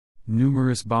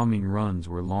Numerous bombing runs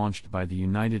were launched by the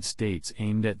United States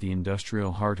aimed at the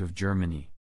industrial heart of Germany.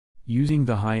 Using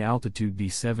the high-altitude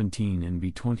B-17 and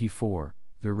B-24,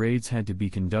 the raids had to be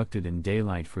conducted in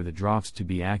daylight for the drops to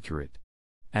be accurate.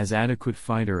 As adequate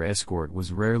fighter escort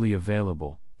was rarely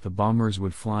available, the bombers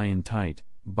would fly in tight,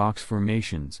 box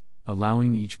formations,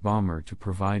 allowing each bomber to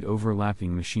provide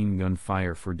overlapping machine gun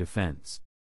fire for defense.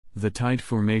 The tight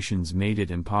formations made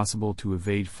it impossible to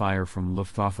evade fire from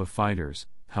Luftwaffe fighters,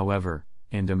 however,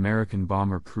 and American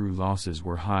bomber crew losses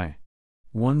were high.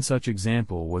 One such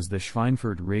example was the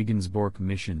Schweinfurt-Regensburg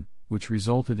mission, which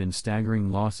resulted in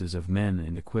staggering losses of men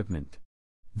and equipment.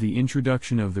 The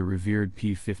introduction of the revered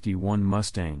P-51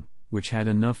 Mustang, which had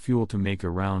enough fuel to make a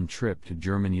round trip to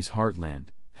Germany's heartland,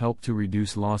 helped to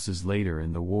reduce losses later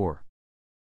in the war.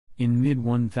 In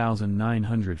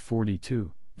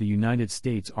mid-1942, the United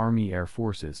States Army Air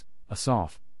Forces,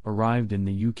 USAAF, arrived in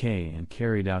the UK and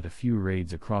carried out a few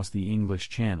raids across the English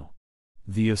Channel.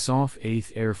 The USAAF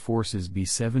 8th Air Force's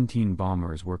B-17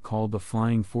 bombers were called the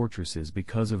Flying Fortresses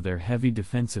because of their heavy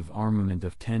defensive armament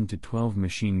of 10 to 12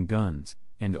 machine guns,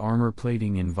 and armor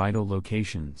plating in vital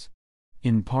locations.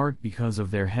 In part because of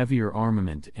their heavier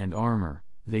armament and armor,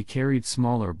 they carried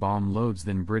smaller bomb loads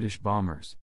than British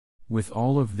bombers. With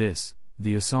all of this,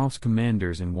 the USAAF's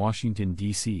commanders in Washington,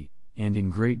 D.C., and in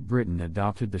Great Britain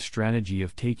adopted the strategy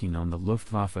of taking on the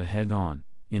Luftwaffe head-on,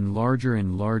 in larger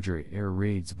and larger air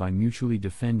raids by mutually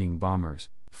defending bombers,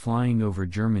 flying over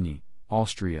Germany,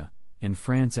 Austria, and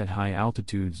France at high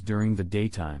altitudes during the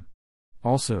daytime.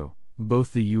 Also,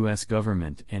 both the U.S.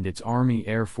 government and its Army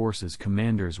Air Forces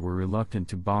commanders were reluctant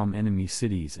to bomb enemy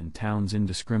cities and towns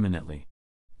indiscriminately.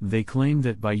 They claimed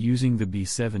that by using the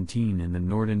B-17 in the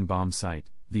Norden bombsight,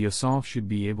 the USAAF should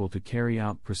be able to carry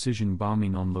out precision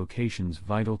bombing on locations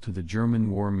vital to the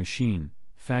German war machine: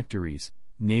 factories,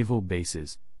 naval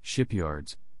bases,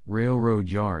 shipyards, railroad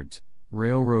yards,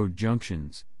 railroad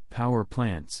junctions, power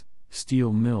plants,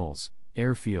 steel mills,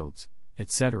 airfields,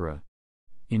 etc.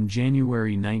 In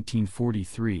January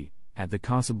 1943, at the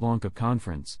Casablanca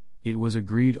Conference, it was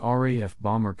agreed RAF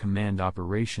Bomber Command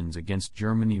operations against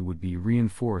Germany would be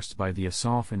reinforced by the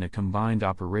USAAF in a combined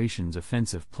operations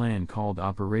offensive plan called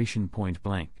Operation Point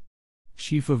Blank.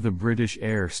 Chief of the British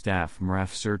Air Staff MRAF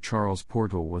Sir Charles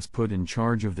Portal was put in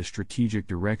charge of the strategic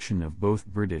direction of both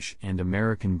British and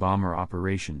American bomber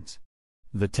operations.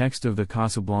 The text of the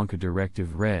Casablanca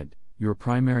Directive read, "Your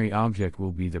primary object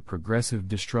will be the progressive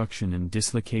destruction and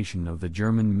dislocation of the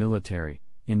German military,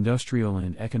 industrial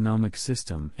and economic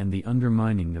system and the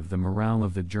undermining of the morale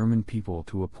of the German people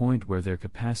to a point where their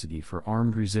capacity for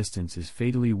armed resistance is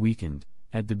fatally weakened."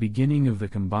 At the beginning of the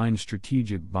combined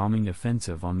strategic bombing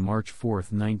offensive on March 4,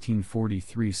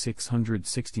 1943,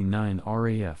 669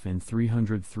 RAF and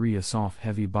 303 USAAF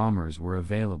heavy bombers were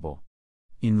available.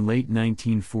 In late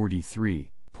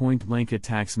 1943, point-blank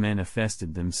attacks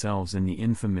manifested themselves in the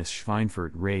infamous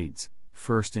Schweinfurt raids,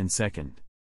 1st and 2nd.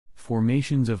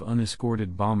 Formations of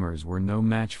unescorted bombers were no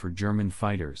match for German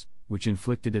fighters, which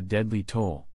inflicted a deadly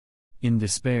toll. In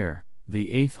despair,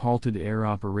 the 8th halted air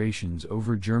operations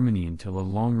over Germany until a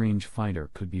long-range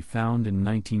fighter could be found in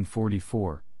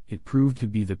 1944. It proved to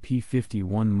be the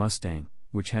P-51 Mustang,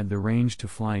 which had the range to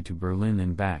fly to Berlin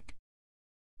and back.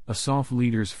 USAAF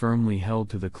leaders firmly held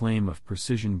to the claim of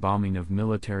precision bombing of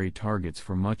military targets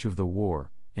for much of the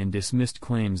war, and dismissed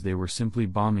claims they were simply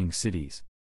bombing cities.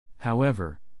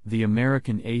 However, the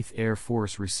American 8th Air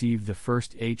Force received the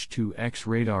first H-2X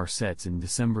radar sets in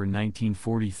December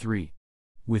 1943.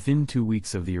 Within 2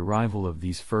 weeks of the arrival of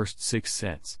these first 6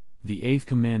 sets, the 8th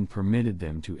Command permitted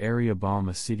them to area bomb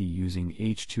a city using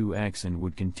H-2X and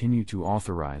would continue to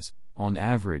authorize, on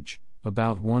average,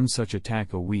 about one such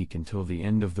attack a week until the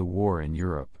end of the war in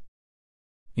Europe.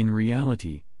 In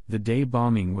reality, the day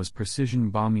bombing was precision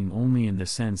bombing only in the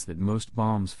sense that most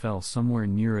bombs fell somewhere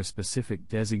near a specific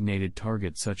designated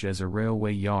target such as a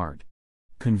railway yard.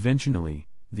 Conventionally,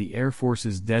 the Air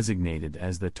Forces designated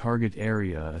as the target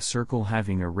area a circle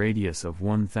having a radius of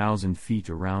 1,000 feet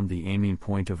around the aiming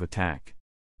point of attack.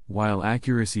 While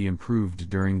accuracy improved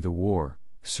during the war,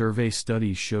 survey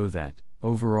studies show that,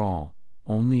 overall,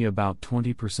 only about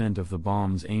 20% of the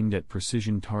bombs aimed at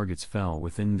precision targets fell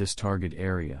within this target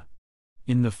area.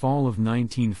 In the fall of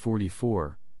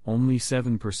 1944, only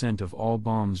 7% of all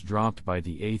bombs dropped by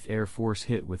the 8th Air Force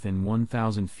hit within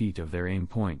 1,000 feet of their aim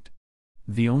point.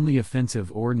 The only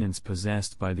offensive ordnance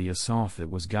possessed by the USAAF that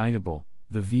was guidable,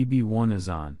 the VB-1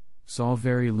 Azan, saw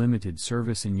very limited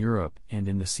service in Europe and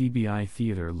in the CBI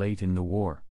theater late in the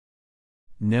war.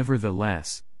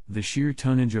 Nevertheless, the sheer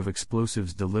tonnage of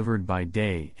explosives delivered by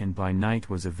day and by night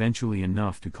was eventually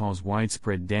enough to cause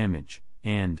widespread damage,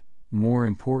 and, more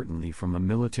importantly from a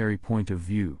military point of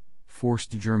view,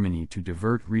 forced Germany to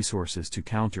divert resources to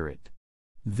counter it.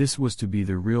 This was to be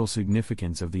the real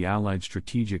significance of the Allied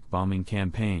strategic bombing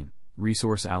campaign: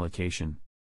 resource allocation.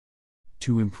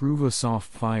 To improve a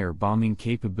soft-fire bombing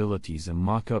capabilities, a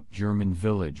mock-up German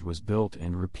village was built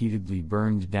and repeatedly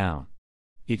burned down.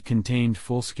 It contained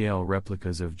full-scale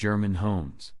replicas of German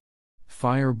homes.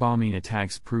 Firebombing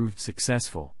attacks proved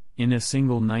successful. In a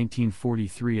single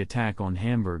 1943 attack on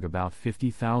Hamburg, about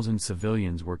 50,000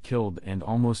 civilians were killed and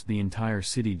almost the entire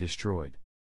city destroyed.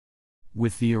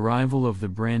 With the arrival of the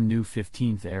brand new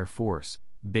 15th Air Force,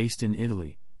 based in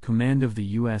Italy, command of the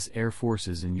U.S. Air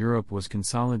Forces in Europe was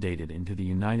consolidated into the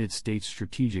United States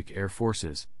Strategic Air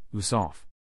Forces, USAAF.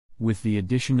 With the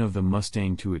addition of the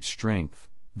Mustang to its strength,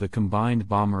 the combined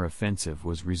bomber offensive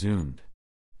was resumed.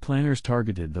 Planners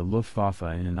targeted the Luftwaffe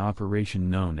in an operation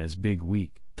known as Big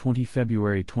Week,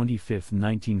 February 25,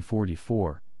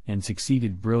 1944, and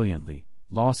succeeded brilliantly.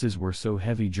 Losses were so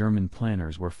heavy German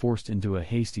planners were forced into a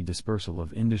hasty dispersal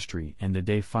of industry, and the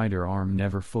day fighter arm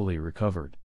never fully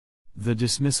recovered. The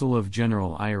dismissal of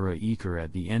General Ira Eaker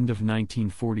at the end of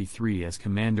 1943 as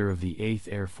commander of the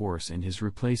 8th Air Force and his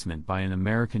replacement by an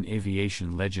American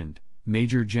aviation legend,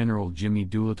 Major General Jimmy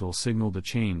Doolittle, signaled a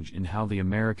change in how the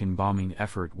American bombing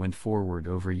effort went forward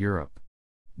over Europe.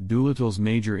 Doolittle's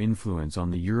major influence on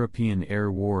the European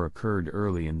air war occurred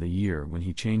early in the year when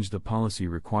he changed the policy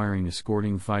requiring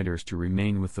escorting fighters to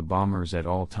remain with the bombers at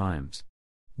all times.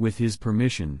 With his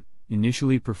permission,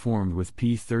 initially performed with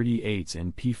P-38s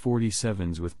and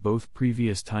P-47s, with both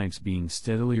previous types being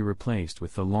steadily replaced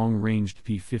with the long-ranged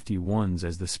P-51s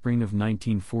as the spring of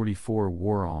 1944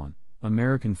 wore on,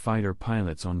 American fighter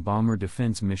pilots on bomber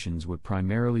defense missions would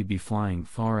primarily be flying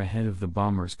far ahead of the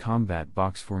bombers' combat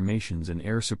box formations in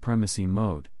air supremacy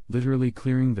mode, literally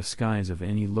clearing the skies of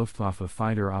any Luftwaffe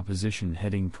fighter opposition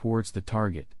heading towards the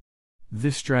target.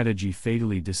 This strategy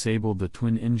fatally disabled the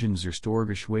twin-engine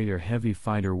Zerstorgeschwader heavy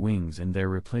fighter wings and their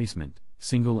replacement,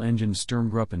 single-engine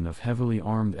Sturmgruppen of heavily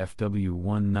armed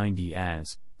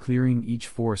FW-190As, clearing each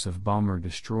force of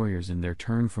bomber-destroyers in their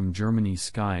turn from Germany's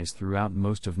skies throughout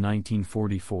most of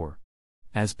 1944.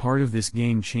 As part of this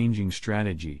game-changing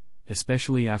strategy,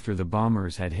 especially after the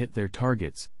bombers had hit their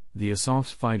targets, the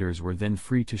USAAF's fighters were then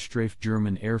free to strafe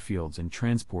German airfields and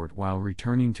transport while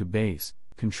returning to base,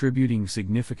 contributing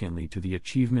significantly to the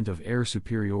achievement of air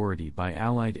superiority by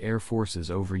Allied air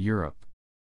forces over Europe.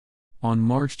 On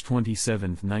March 27,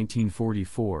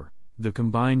 1944, the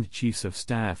combined Chiefs of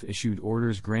Staff issued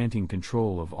orders granting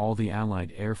control of all the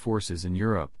Allied air forces in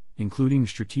Europe, including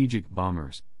strategic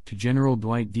bombers, to General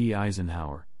Dwight D.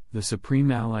 Eisenhower, the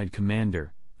Supreme Allied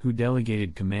Commander, who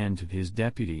delegated command to his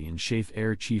deputy in chief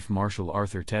Air Chief Marshal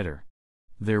Arthur Tedder.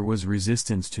 There was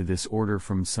resistance to this order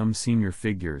from some senior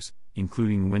figures,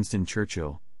 including Winston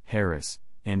Churchill, Harris,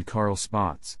 and Karl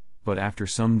Spaatz, but after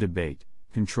some debate,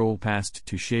 control passed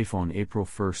to SAAF on April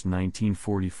 1,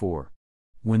 1944.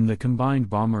 When the combined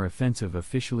bomber offensive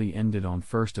officially ended on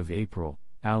 1 April,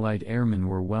 Allied airmen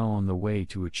were well on the way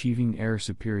to achieving air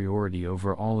superiority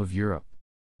over all of Europe.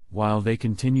 While they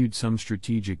continued some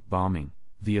strategic bombing,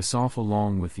 the USAAF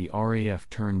along with the RAF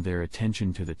turned their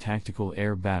attention to the tactical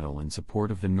air battle in support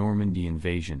of the Normandy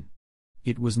invasion.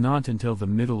 It was not until the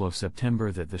middle of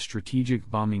September that the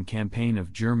strategic bombing campaign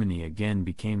of Germany again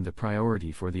became the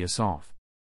priority for the USAAF.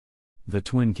 The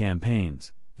twin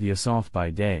campaigns, the USAAF by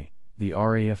day, the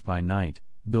RAF by night,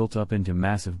 built up into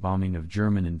massive bombing of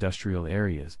German industrial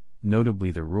areas, notably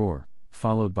the Ruhr,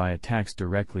 followed by attacks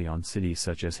directly on cities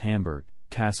such as Hamburg,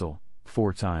 Kassel,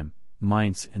 Pforzheim,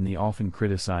 Mainz, and the often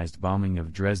criticized bombing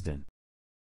of Dresden.